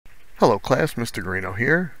Hello class, Mr. Greeno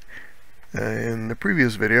here. In the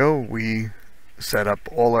previous video we set up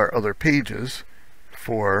all our other pages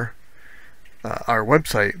for our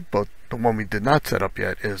website, but the one we did not set up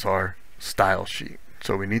yet is our style sheet.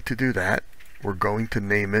 So we need to do that. We're going to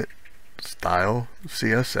name it Style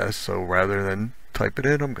CSS, so rather than type it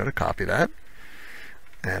in, I'm going to copy that.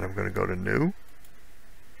 And I'm going to go to New,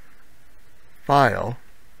 File,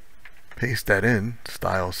 paste that in,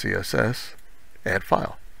 Style CSS, add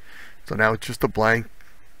file. So now it's just a blank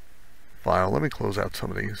file. Let me close out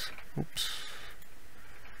some of these. Oops.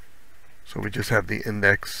 So we just have the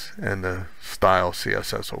index and the style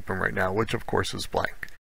CSS open right now, which of course is blank.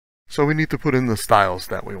 So we need to put in the styles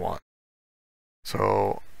that we want.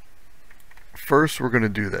 So first we're going to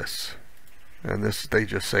do this. And this they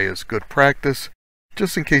just say is good practice,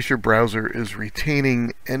 just in case your browser is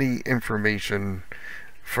retaining any information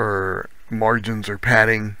for margins or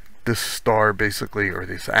padding. This star basically, or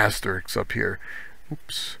this asterisk up here,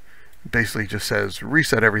 oops, basically just says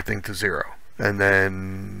reset everything to 0. And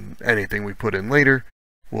then anything we put in later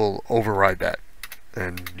will override that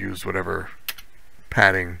and use whatever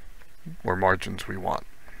padding or margins we want.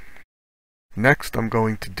 Next, I'm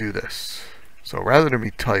going to do this. So rather than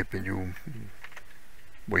me type and you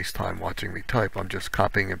waste time watching me type, I'm just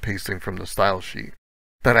copying and pasting from the style sheet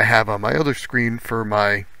that I have on my other screen for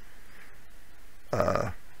my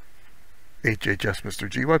HHS Mr.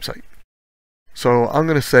 G website. So I'm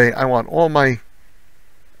going to say I want all my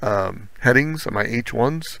headings and my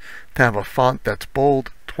H1s to have a font that's bold,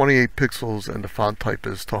 28 pixels, and the font type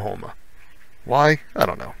is Tahoma. Why? I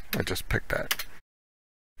don't know. I just picked that.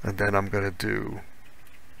 And then I'm going to do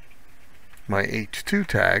my H2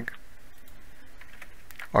 tag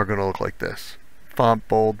are going to look like this. Font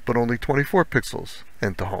bold, but only 24 pixels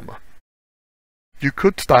and Tahoma. You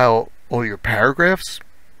could style all your paragraphs,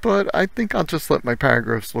 but I think I'll just let my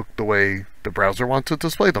paragraphs look the way the browser wants to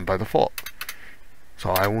display them by default. So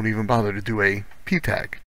I won't even bother to do a P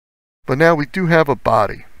tag. But now we do have a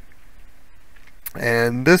body.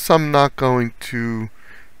 And this I'm not going to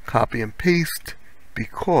copy and paste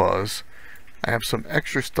because I have some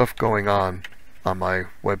extra stuff going on my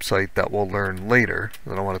website that we'll learn later.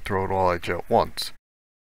 I don't want to throw it all at you at once.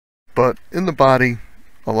 But in the body,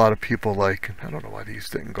 a lot of people like, I don't know why these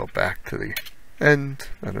didn't go back to the end,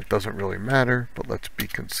 and it doesn't really matter, but let's be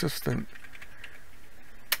consistent.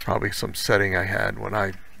 Probably some setting I had when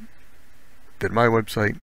I did my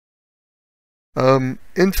website.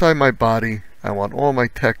 Inside my body, I want all my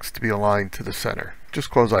text to be aligned to the center, just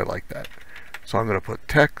because I like that. So I'm going to put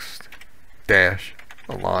text dash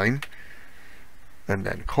align and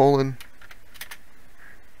then colon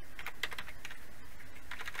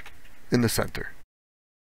in the center.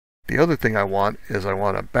 The other thing I want is I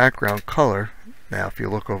want a background color. Now if you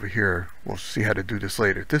look over here, we'll see how to do this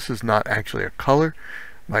later. This is not actually a color.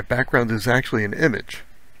 My background is actually an image.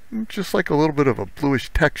 Just like a little bit of a bluish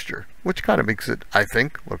texture, which kind of makes it, I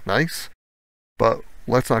think, look nice. But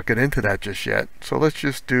let's not get into that just yet. So let's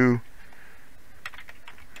just do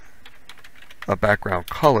a background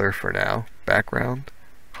color for now. Background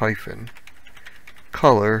hyphen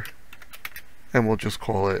color, and we'll just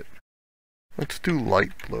call it, let's do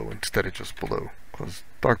light blue instead of just blue, because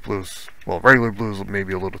dark blues, well, regular blues may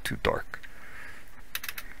be a little too dark.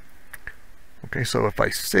 Okay, so if I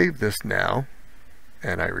save this now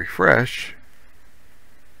and I refresh,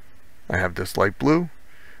 I have this light blue,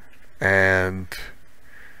 and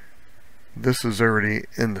this is already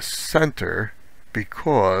in the center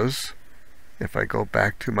because if I go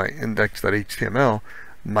back to my index.html,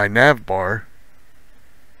 my nav bar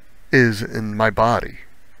is in my body,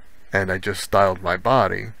 and I just styled my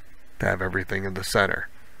body to have everything in the center.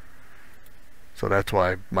 So that's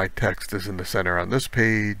why my text is in the center on this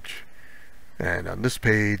page and on this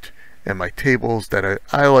page, and my tables that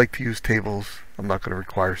I like to use tables. I'm not going to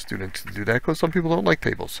require students to do that because some people don't like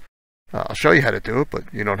tables. I'll show you how to do it, but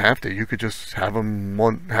you don't have to. You could just have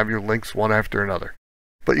them have your links one after another.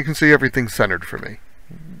 But you can see everything's centered for me.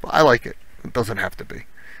 I like it. It doesn't have to be.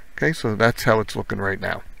 Okay, so that's how it's looking right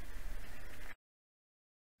now.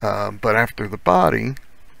 But after the body,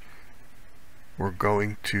 we're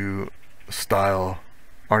going to style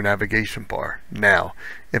our navigation bar. Now,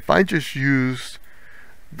 if I just use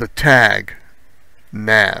the tag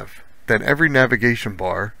nav, then every navigation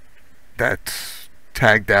bar that's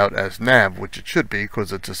tagged out as nav, which it should be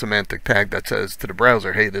because it's a semantic tag that says to the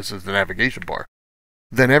browser, hey, this is the navigation bar,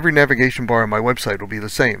 then every navigation bar on my website will be the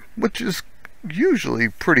same, which is usually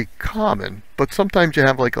pretty common. But sometimes you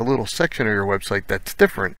have like a little section of your website that's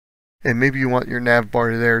different, and maybe you want your nav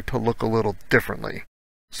bar there to look a little differently.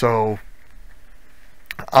 So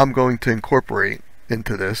I'm going to incorporate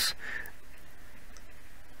into this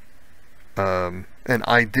an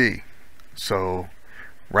ID. So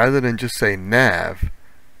rather than just say nav,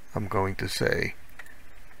 I'm going to say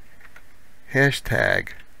hashtag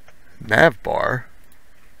navbar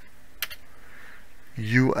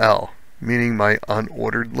UL, meaning my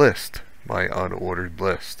unordered list. My unordered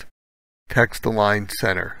list. Text align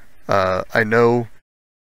center. I know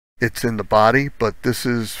it's in the body, but this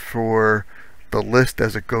is for the list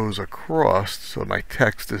as it goes across, so my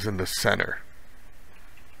text is in the center.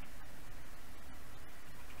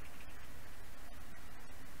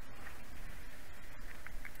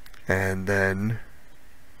 And then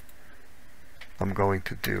I'm going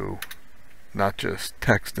to do not just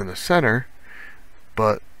text in the center,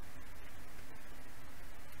 but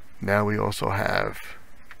now we also have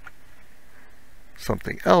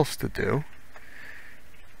something else to do.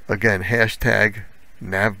 Again, hashtag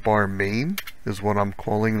navbar main is what I'm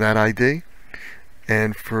calling that ID.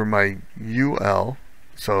 And for my UL,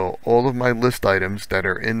 so all of my list items that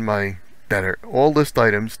are in my, all list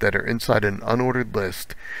items that are inside an unordered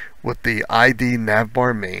list with the ID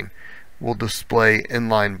navbar main will display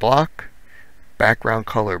inline block, background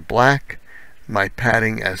color black, my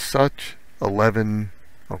padding as such, 11,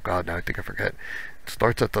 oh god, now I think I forget. It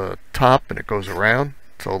starts at the top and it goes around,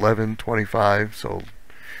 so 11, 25, so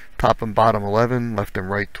top and bottom 11, left and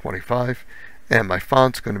right 25, and my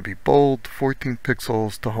font's going to be bold, 14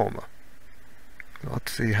 pixels Tahoma.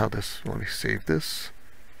 Let's see how this, let me save this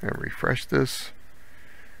and refresh this.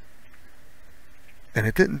 And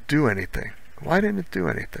it didn't do anything. Why didn't it do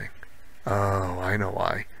anything? Oh, I know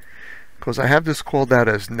why. Because I have this called out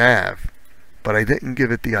as nav, but I didn't give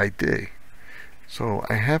it the ID. So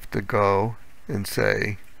I have to go and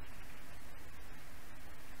say,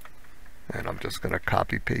 and I'm just going to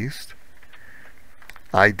copy paste,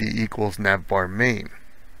 ID equals navbar main.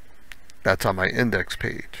 That's on my index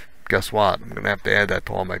page. Guess what? I'm going to have to add that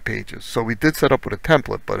to all my pages. So we did set up with a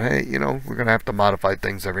template, but hey, you know, we're going to have to modify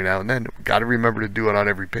things every now and then. We've got to remember to do it on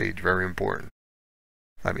every page. Very important.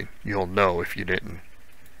 I mean, you'll know if you didn't.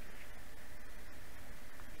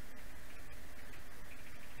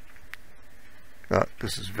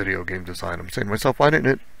 This is video game design. I'm saying to myself, why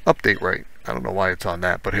didn't it update right? I don't know why it's on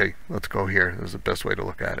that, but hey, let's go here. This is the best way to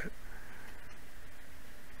look at it.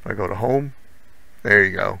 If I go to home, there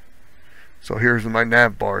you go. So here's my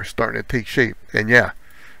nav bar starting to take shape. And yeah,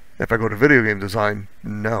 if I go to video game design,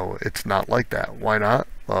 no, it's not like that. Why not?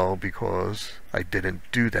 Well, because I didn't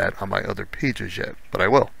do that on my other pages yet, but I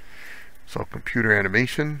will. So computer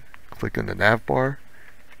animation, click in the nav bar,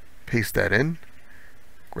 paste that in.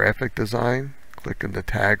 Graphic design, click in the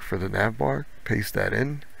tag for the nav bar, paste that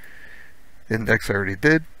in. Index I already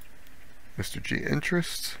did. Mr. G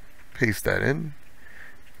interests, paste that in.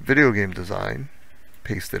 Video game design,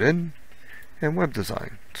 paste it in. And web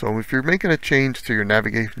design. So if you're making a change to your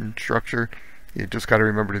navigation structure, you just got to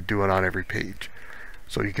remember to do it on every page.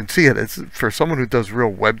 So you can see it. It's for someone who does real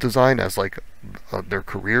web design as like their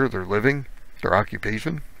career, their living, their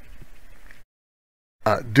occupation.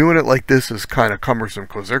 Doing it like this is kind of cumbersome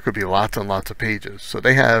because there could be lots and lots of pages. So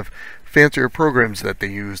they have fancier programs that they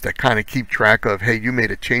use that kind of keep track of, hey, you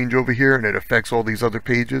made a change over here and it affects all these other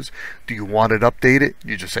pages. Do you want it updated?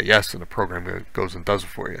 You just say yes and the program goes and does it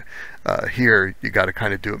for you. Here you got to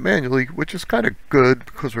kind of do it manually, which is kind of good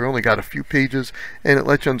because we only got a few pages and it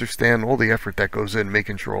lets you understand all the effort that goes in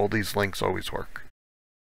making sure all these links always work.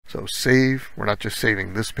 So save. We're not just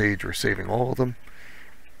saving this page, we're saving all of them.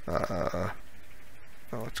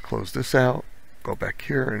 Now let's close this out, go back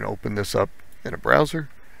here and open this up in a browser.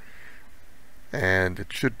 And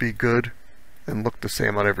it should be good and look the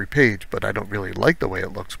same on every page, but I don't really like the way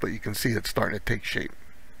it looks, but you can see it's starting to take shape.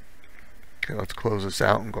 Okay, let's close this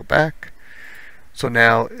out and go back. So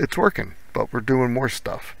now it's working, but we're doing more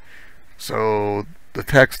stuff. So the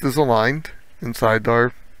text is aligned inside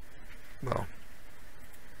our, well,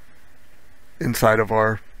 inside of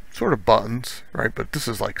our sort of buttons, right? But this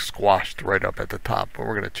is like squashed right up at the top, but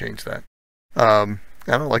we're going to change that. I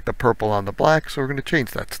don't like the purple on the black, so we're going to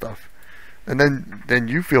change that stuff. And then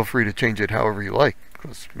you feel free to change it however you like,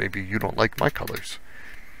 because maybe you don't like my colors.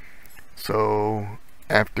 So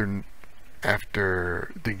after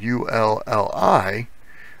the ULLI,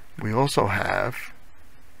 we also have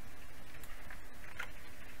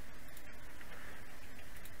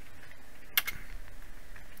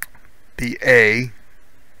the A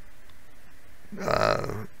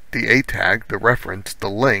tag, the reference, the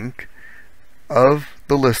link of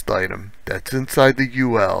the list item that's inside the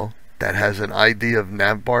UL that has an ID of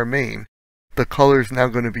navbar main. The color is now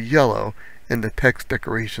going to be yellow and the text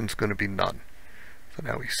decoration is going to be none. So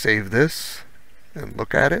now we save this and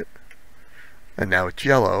look at it. and now it's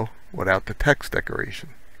yellow without the text decoration.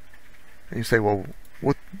 And you say, well,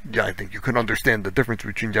 what? Yeah, I think you can understand the difference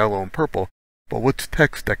between yellow and purple, but what's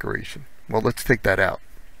text decoration? Well, let's take that out.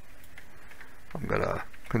 I'm going to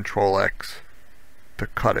Control X to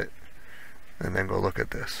cut it, and then go look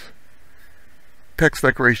at this. Text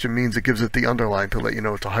decoration means it gives it the underline to let you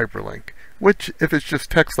know it's a hyperlink, which if it's just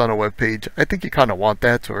text on a web page, I think you kind of want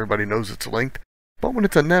that so everybody knows it's linked. But when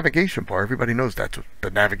it's a navigation bar, everybody knows that's what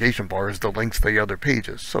the navigation bar is, the links to the other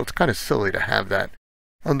pages. So it's kind of silly to have that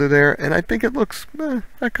under there, and I think it looks,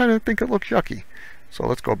 I kind of think it looks yucky. So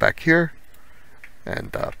let's go back here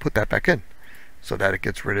and put that back in so that it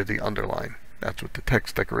gets rid of the underline. That's what the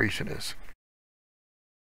text decoration is.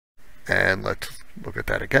 And let's look at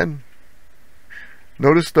that again.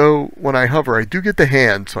 Notice though, when I hover, I do get the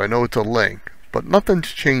hand, so I know it's a link, but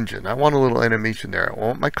nothing's changing. I want a little animation there. I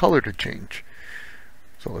want my color to change.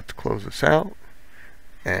 So let's close this out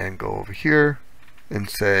and go over here and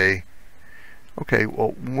say, okay,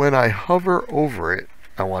 well, when I hover over it,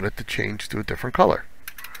 I want it to change to a different color.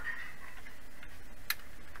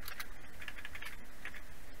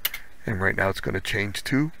 And right now it's going to change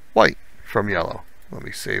to white from yellow. Let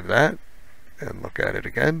me save that and look at it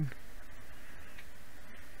again.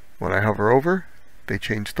 When I hover over, they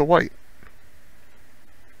change to white.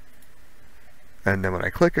 And then when I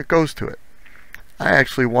click, it goes to it. I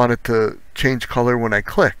actually want it to change color when I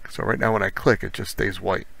click. So right now when I click, it just stays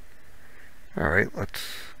white. Alright, let's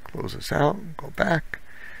close this out and go back.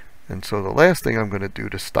 And so the last thing I'm going to do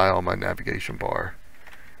to style my navigation bar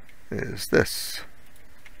is this.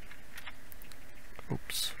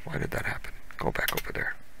 Oops, why did that happen? Go back over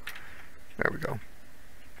there. There we go.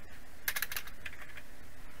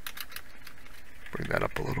 Bring that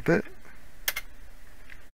up a little bit.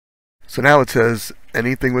 So now it says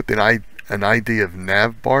anything with an ID of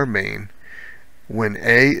navbar main, when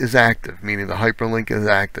A is active, meaning the hyperlink is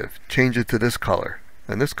active, change it to this color.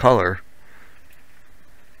 And this color,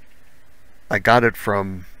 I got it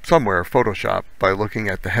from somewhere, Photoshop, by looking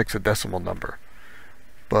at the hexadecimal number.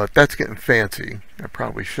 But that's getting fancy. I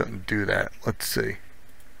probably shouldn't do that. Let's see.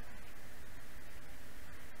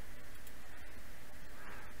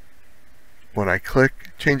 When I click,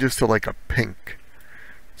 it changes to like a pink.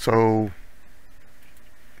 So,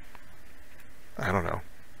 I don't know.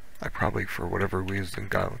 I probably, for whatever reason,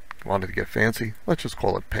 wanted to get fancy. Let's just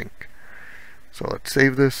call it pink. So let's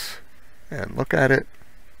save this and look at it.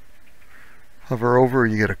 Hover over,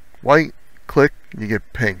 you get a white. Click, you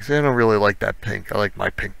get pink. See, I don't really like that pink. I like my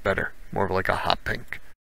pink better. More of like a hot pink.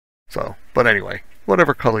 So, but anyway,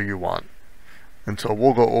 whatever color you want. And so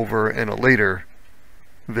we'll go over in a later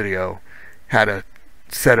video how to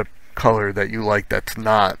set a color that you like that's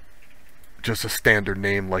not just a standard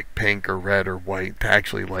name like pink or red or white, to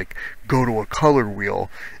actually like go to a color wheel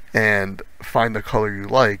and find the color you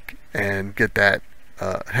like and get that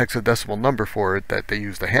hexadecimal number for it that they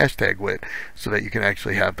use the hashtag with, so that you can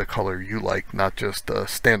actually have the color you like, not just the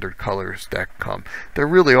standard colors that come. There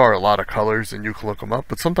really are a lot of colors and you can look them up,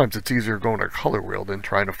 but sometimes it's easier going to a color wheel than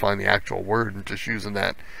trying to find the actual word and just using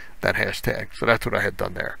that hashtag. So that's what I had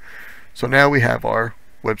done there. So now we have our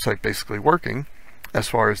website basically working. As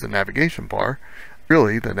far as the navigation bar,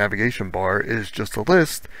 really the navigation bar is just a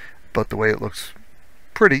list, but the way it looks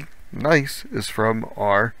pretty nice is from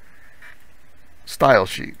our style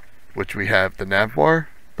sheet, which we have the nav bar,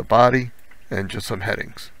 the body, and just some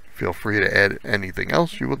headings. Feel free to add anything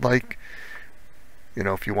else you would like. You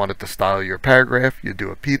know, if you wanted to style your paragraph, you do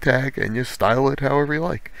a p tag and you style it however you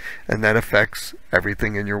like, and that affects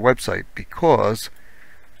everything in your website because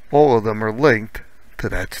all of them are linked to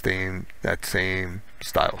that same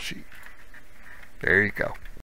style sheet. There you go.